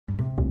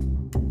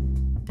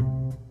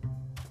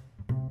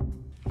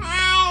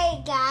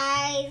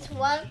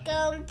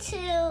Welcome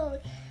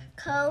to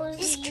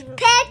Cozy Room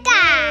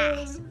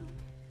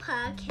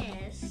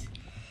Podcast.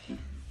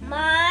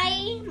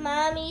 My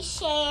mommy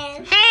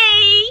Shan.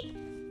 Hey!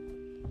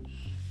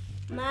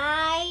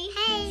 My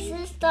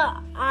sister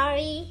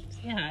Ari.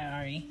 Say hi,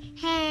 Ari.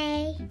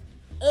 Hey.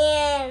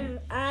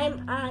 And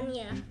I'm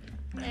Anya.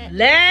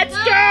 Let's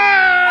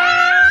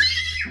go!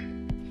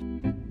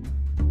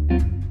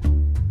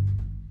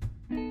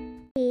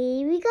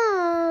 Here we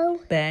go.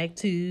 Back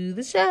to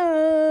the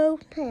show.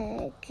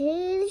 Back to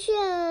the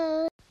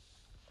show.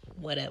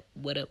 What up,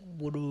 what up,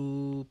 what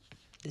up?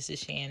 This is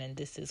Shannon.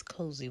 This is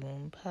Cozy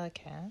Room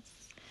Podcast.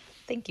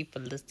 Thank you for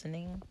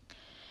listening.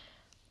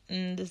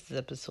 This is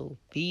episode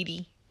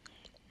 50.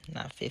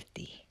 Not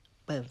 50,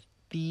 but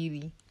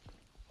 50.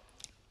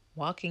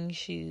 Walking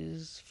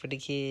shoes for the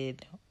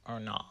kid or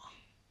not?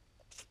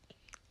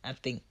 I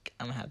think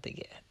I'm going to have to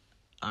get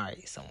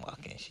Ari some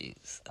walking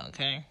shoes,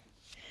 okay?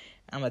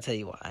 I'm going to tell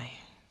you why.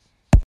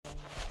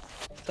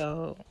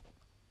 So,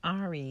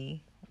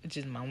 Ari, which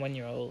is my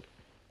 1-year-old,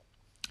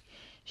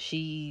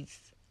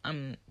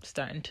 I'm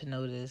starting to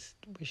notice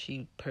where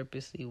she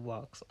purposely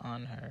walks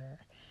on her,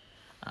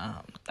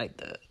 like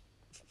the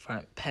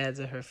front pads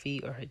of her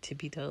feet or her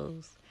tippy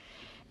toes.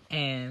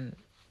 And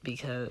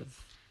because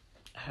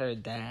her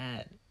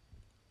dad,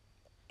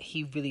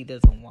 he really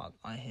doesn't walk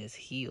on his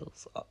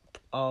heels up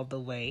all the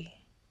way,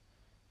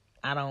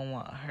 I don't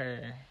want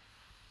her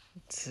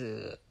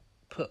to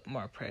put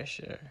more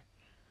pressure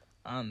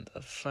on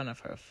the front of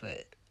her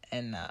foot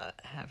and not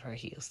have her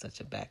heels touch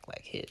her back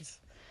like his.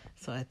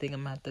 So I think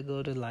I'm going to have to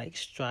go to like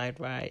Stride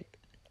Rite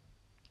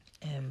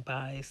and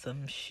buy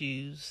some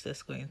shoes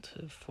that's going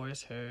to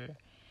force her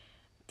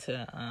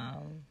to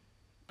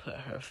put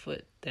her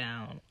foot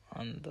down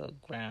on the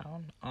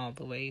ground all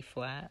the way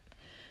flat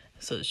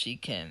so she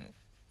can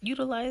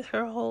utilize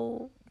her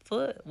whole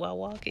foot while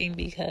walking,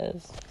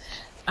 because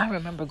I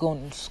remember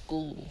going to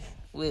school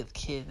with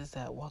kids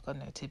that walk on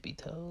their tippy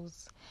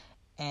toes,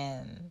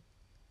 and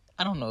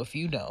I don't know if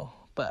you know,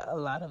 but a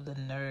lot of the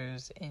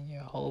nerves in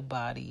your whole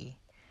body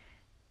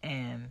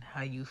and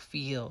how you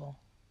feel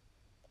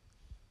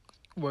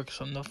works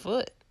from the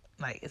foot.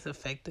 Like, it's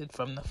affected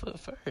from the foot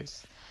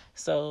first.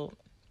 So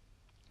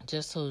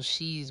just so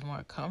she's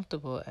more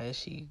comfortable as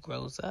she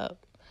grows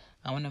up,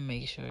 I want to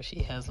make sure she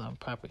has on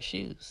proper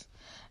shoes.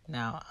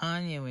 Now,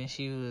 Anya, when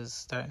she was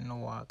starting to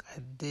walk, I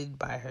did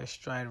buy her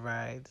Stride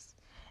Rides,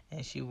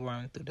 and she wore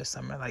them through the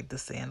summer, like the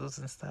sandals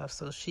and stuff.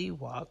 So she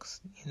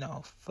walks,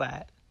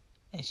 flat,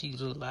 and she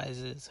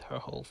utilizes her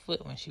whole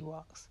foot when she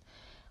walks.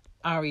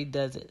 Ari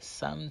does it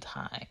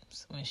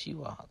sometimes when she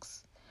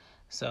walks.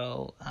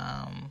 So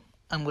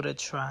I'm going to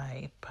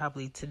try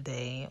probably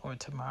today or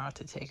tomorrow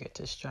to take her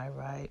to Stride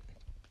Rite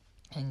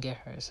and get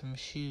her some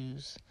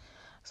shoes,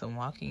 some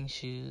walking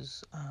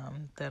shoes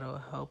that'll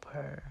help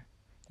her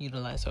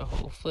utilize her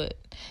whole foot.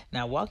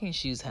 Now, walking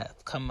shoes have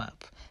come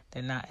up.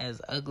 They're not as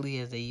ugly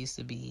as they used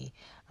to be.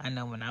 I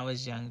know when I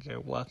was younger,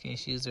 walking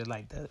shoes are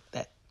like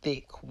that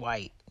thick,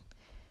 white,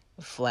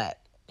 flat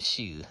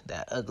shoe,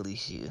 that ugly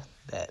shoe,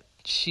 that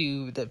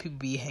shoe that people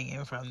be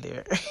hanging from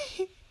their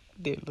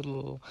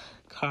little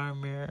car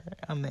mirror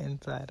on the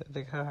inside of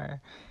the car.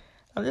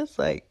 I'm just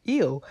like,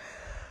 ew.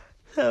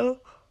 So,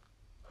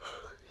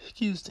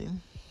 excuse me.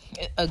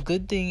 A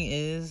good thing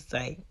is,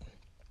 like,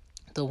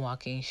 the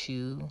walking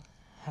shoe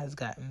has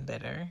gotten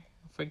better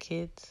for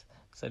kids.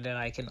 So they're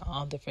like in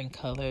all different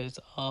colors,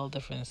 all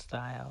different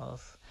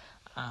styles.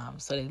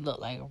 So they look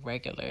like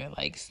regular,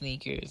 like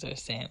sneakers or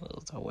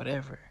sandals or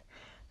whatever.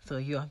 So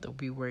you don't have to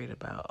be worried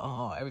about,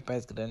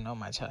 everybody's going to know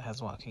my child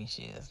has walking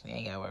shoes. You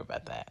ain't got to worry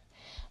about that.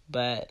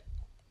 But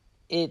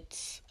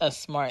it's a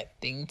smart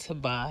thing to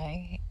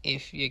buy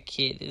if your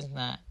kid is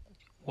not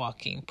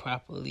walking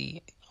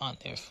properly on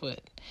their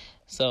foot.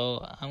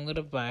 So I'm going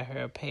to buy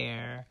her a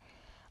pair.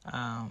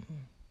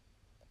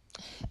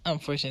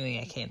 Unfortunately,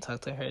 I can't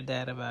talk to her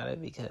dad about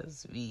it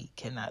because we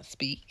cannot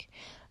speak.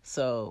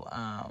 So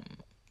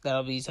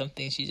that'll be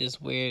something she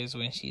just wears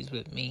when she's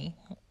with me.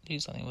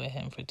 She's only with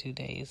him for 2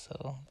 days,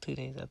 so 2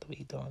 days out the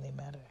week don't really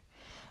matter.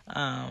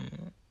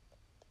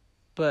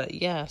 But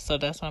yeah, so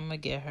that's what I'm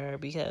going to get her,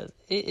 because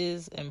it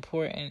is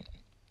important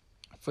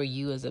for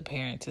you as a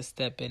parent to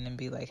step in and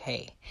be like,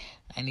 hey,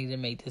 I need to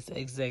make this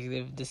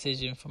executive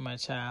decision for my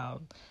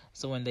child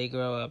so when they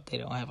grow up, they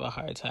don't have a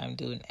hard time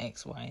doing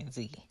X, Y, and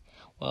Z.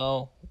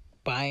 Well,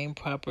 buying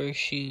proper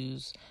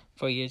shoes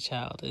for your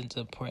child is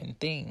an important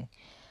thing.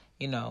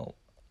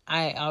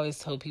 I always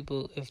tell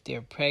people, if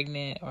they're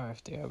pregnant or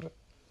if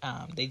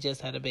they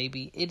just had a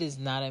baby, it is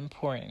not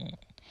important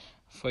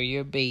for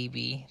your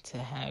baby to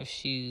have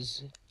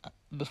shoes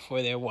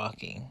before they're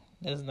walking.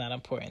 That's not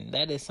important.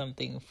 That is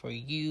something for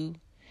you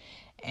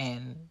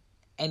and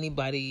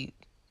anybody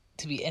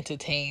to be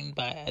entertained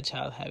by a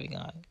child having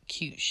on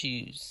cute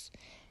shoes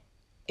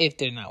if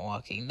they're not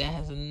walking. That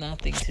has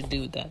nothing to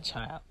do with that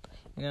child.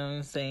 You know what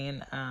I'm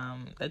saying?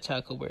 That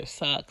child could wear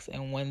socks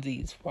and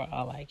onesies for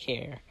all I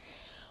care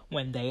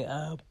when they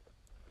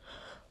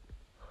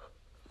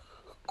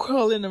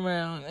crawling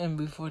around and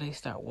before they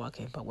start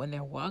walking. But when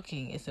they're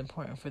walking, it's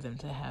important for them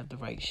to have the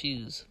right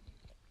shoes.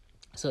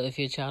 So if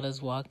your child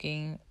is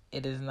walking,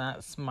 it is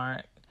not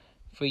smart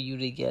for you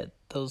to get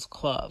those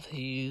cloth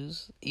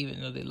shoes,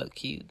 even though they look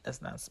cute.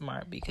 That's not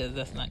smart because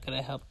that's not going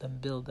to help them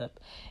build up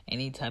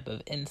any type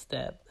of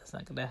instep. That's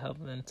not going to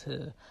help them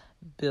to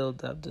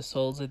build up the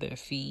soles of their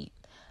feet.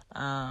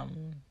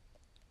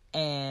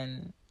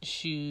 And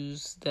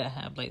shoes that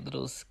have like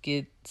little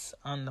skids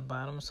on the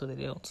bottom so that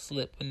they don't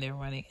slip when they're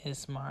running is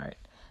smart.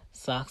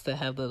 Socks that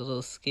have the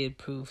little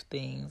skid-proof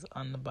things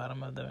on the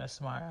bottom of them are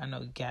smart. I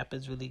know Gap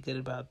is really good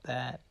about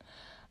that.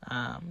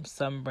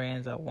 Some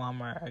brands at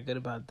Walmart are good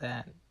about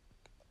that.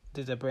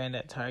 There's a brand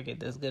at Target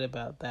that's good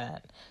about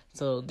that.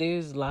 So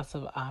there's lots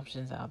of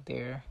options out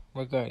there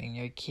regarding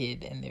your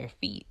kid and their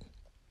feet.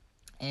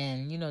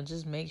 And,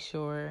 just make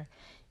sure,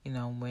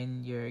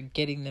 when you're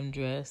getting them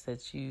dressed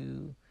that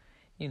you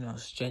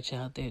stretch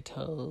out their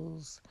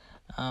toes,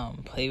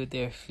 play with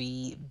their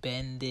feet,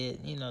 bend it,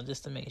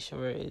 just to make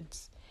sure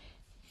it's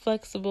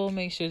flexible.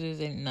 Make sure there's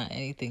not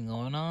anything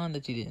going on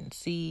that you didn't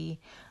see.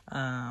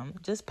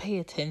 Just pay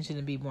attention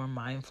and be more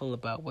mindful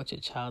about what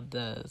your child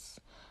does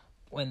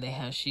when they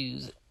have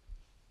shoes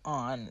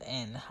on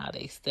and how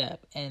they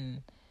step.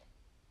 And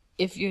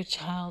if your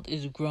child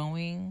is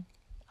growing,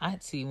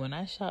 I'd see when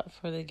I shop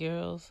for the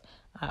girls,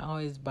 I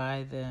always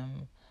buy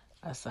them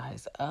a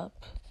size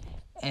up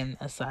and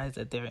a size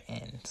that they're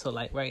in. So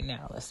like right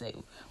now, let's say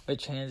we're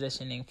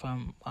transitioning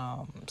from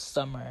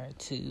summer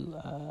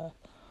to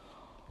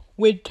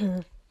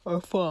winter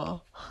or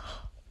fall.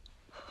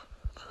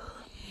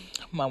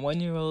 My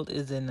 1-year-old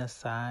is in a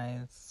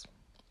size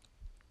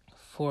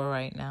 4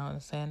 right now in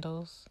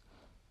sandals.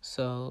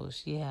 So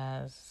she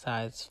has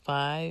size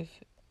 5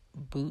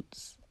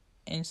 boots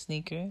and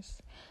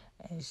sneakers.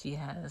 And she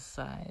has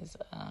size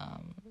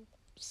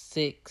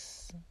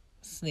 6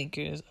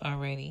 sneakers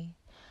already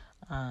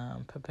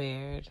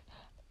prepared.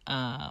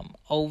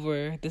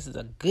 This is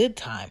a good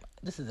time.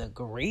 This is a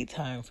great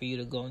time for you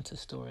to go into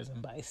stores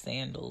and buy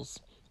sandals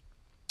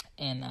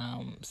and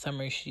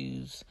summer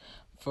shoes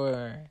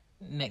for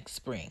next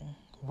spring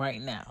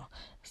right now.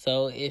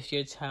 So if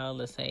your child,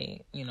 let's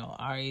say,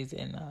 Ari's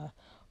in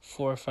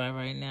 4 or 5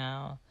 right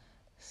now,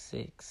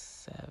 6,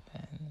 7,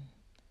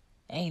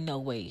 ain't no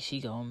way she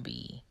gonna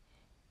be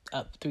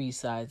up 3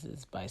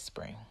 sizes by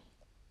spring.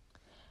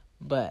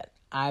 But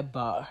I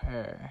bought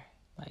her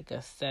like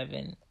a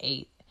 7,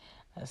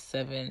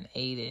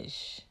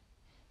 8-ish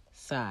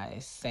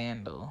size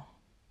sandal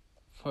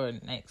for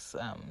next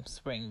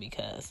spring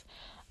because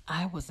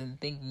I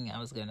wasn't thinking I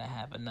was going to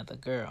have another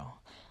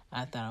girl.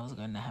 I thought I was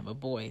going to have a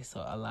boy.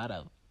 So a lot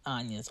of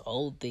Anya's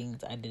old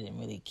things I didn't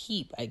really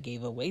keep. I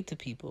gave away to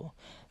people.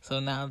 So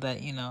now that,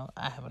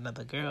 I have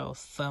another girl,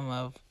 some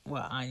of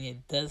what Anya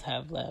does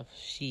have left,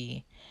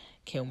 she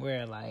can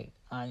wear like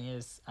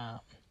Anya's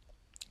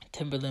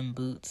Timberland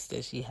boots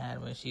that she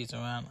had when she's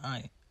around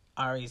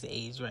Ari's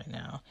age right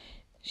now.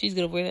 She's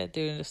going to wear that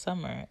during the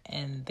summer.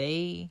 And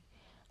they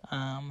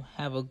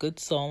have a good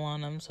sole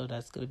on them, so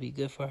that's going to be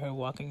good for her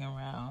walking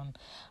around.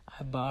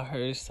 I bought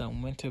her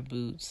some winter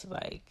boots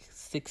like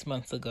 6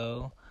 months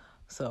ago.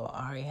 So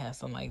Ari has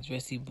some like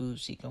dressy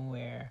boots she can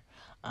wear.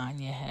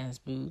 Anya has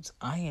boots.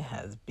 Anya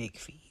has big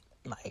feet.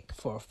 Like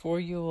for a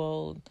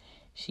 4-year-old,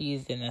 she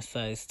is in a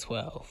size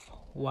 12.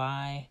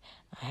 Why?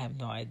 I have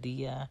no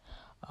idea.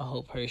 I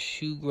hope her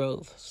shoe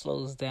growth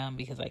slows down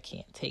because I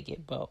can't take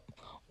it. But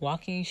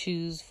walking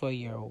shoes for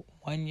your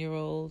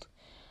 1-year-old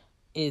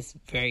is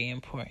very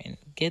important.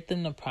 Get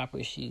them the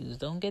proper shoes.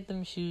 Don't get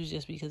them shoes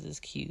just because it's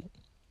cute.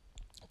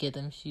 Get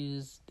them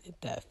shoes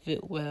that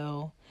fit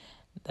well,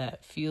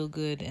 that feel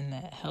good, and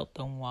that help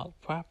them walk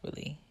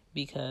properly.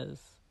 Because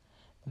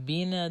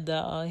being an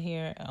adult out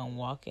here and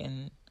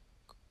walking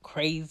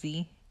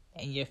crazy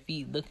and your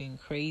feet looking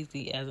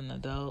crazy as an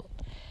adult,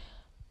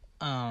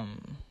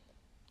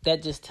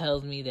 that just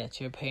tells me that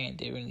your parent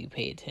didn't really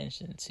pay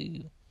attention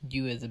to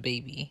you as a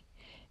baby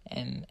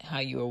and how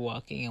you were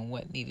walking and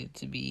what needed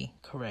to be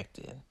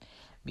corrected.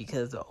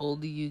 Because the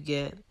older you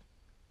get,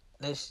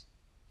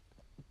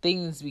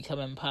 things become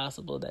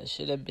impossible that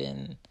should have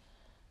been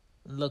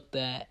looked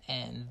at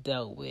and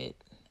dealt with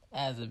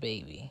as a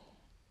baby.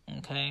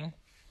 Okay?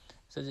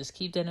 So just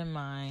keep that in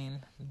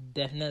mind.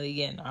 Definitely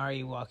get an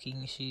Ari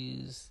walking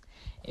shoes.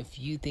 If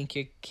you think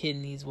your kid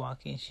needs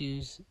walking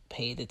shoes,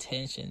 pay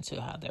attention to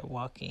how they're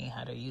walking,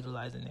 how they're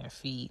utilizing their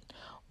feet,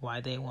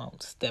 why they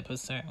won't step a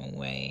certain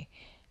way.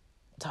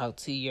 Talk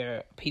to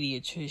your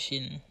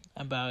pediatrician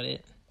about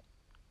it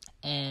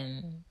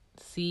and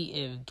see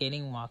if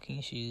getting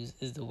walking shoes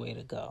is the way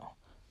to go.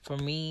 For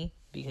me,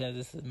 because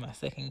this is my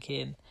second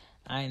kid,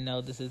 I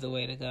know this is the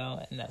way to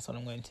go, and that's what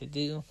I'm going to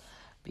do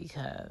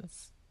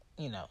because,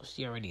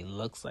 she already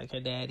looks like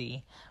her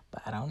daddy,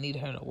 but I don't need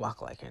her to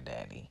walk like her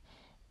daddy.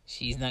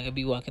 She's not going to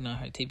be walking on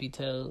her tippy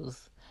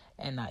toes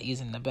and not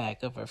using the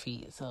back of her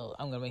feet, so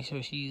I'm going to make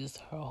sure she uses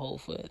her whole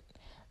foot.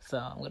 So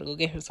I'm going to go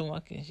get her some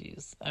walking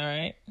shoes. All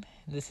right?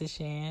 This is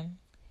Shan.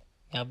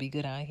 Y'all be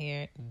good out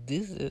here.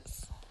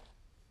 Deuces.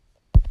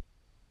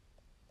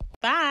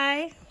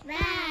 Bye.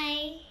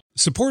 Bye.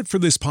 Support for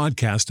this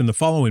podcast and the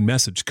following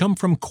message come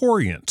from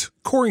Corient.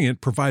 Corient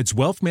provides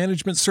wealth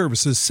management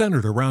services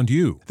centered around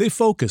you. They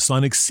focus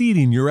on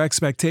exceeding your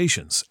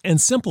expectations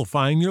and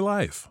simplifying your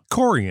life.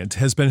 Corient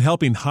has been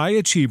helping high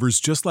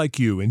achievers just like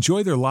you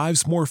enjoy their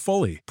lives more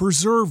fully,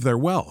 preserve their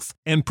wealth,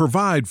 and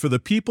provide for the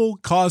people,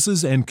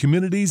 causes, and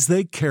communities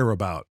they care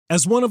about.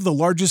 As one of the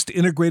largest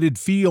integrated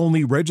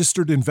fee-only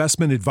registered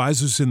investment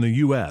advisors in the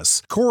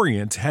U.S.,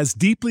 Corient has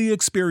deeply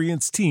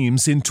experienced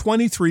teams in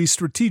 23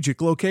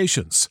 strategic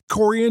locations.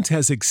 Corient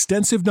has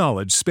extensive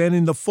knowledge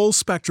spanning the full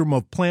spectrum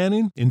of planning,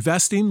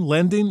 investing,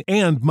 lending,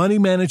 and money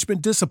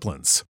management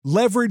disciplines.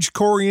 Leverage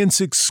Corient's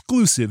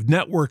exclusive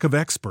network of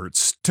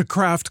experts to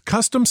craft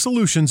custom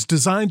solutions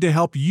designed to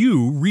help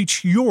you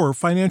reach your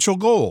financial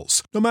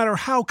goals, no matter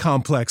how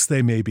complex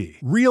they may be.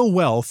 Real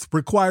wealth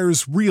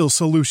requires real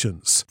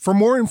solutions. For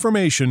more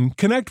information,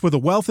 connect with a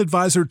wealth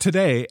advisor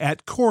today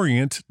at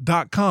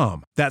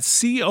Corient.com.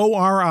 That's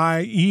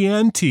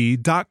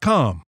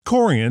Corient.com.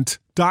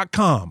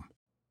 Corient.com.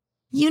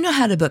 You know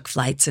how to book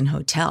flights and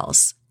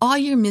hotels. All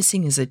you're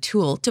missing is a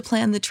tool to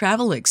plan the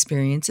travel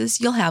experiences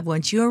you'll have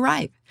once you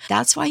arrive.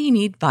 That's why you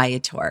need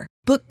Viator.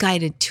 Book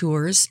guided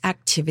tours,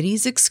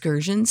 activities,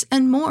 excursions,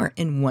 and more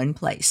in one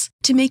place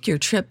to make your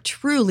trip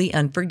truly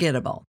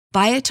unforgettable.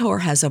 Viator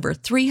has over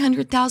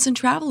 300,000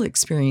 travel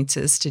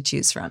experiences to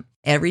choose from.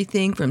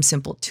 Everything from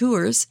simple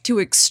tours to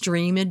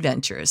extreme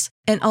adventures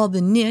and all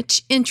the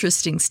niche,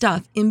 interesting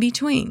stuff in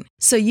between.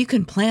 So you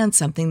can plan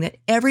something that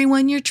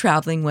everyone you're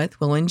traveling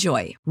with will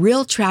enjoy.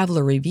 Real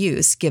traveler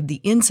reviews give the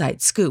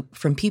inside scoop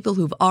from people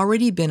who've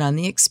already been on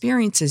the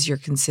experiences you're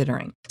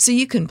considering. So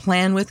you can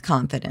plan with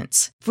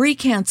confidence. Free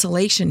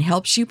cancellation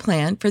helps you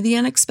plan for the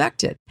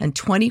unexpected. And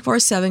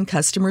 24/7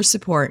 customer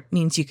support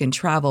means you can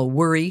travel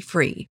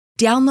worry-free.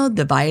 Download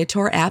the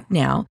Viator app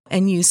now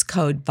and use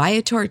code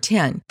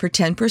Viator10 for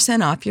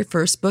 10% off your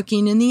first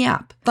booking in the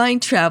app.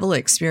 Find travel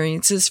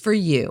experiences for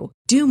you.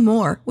 Do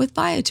more with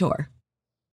Viator.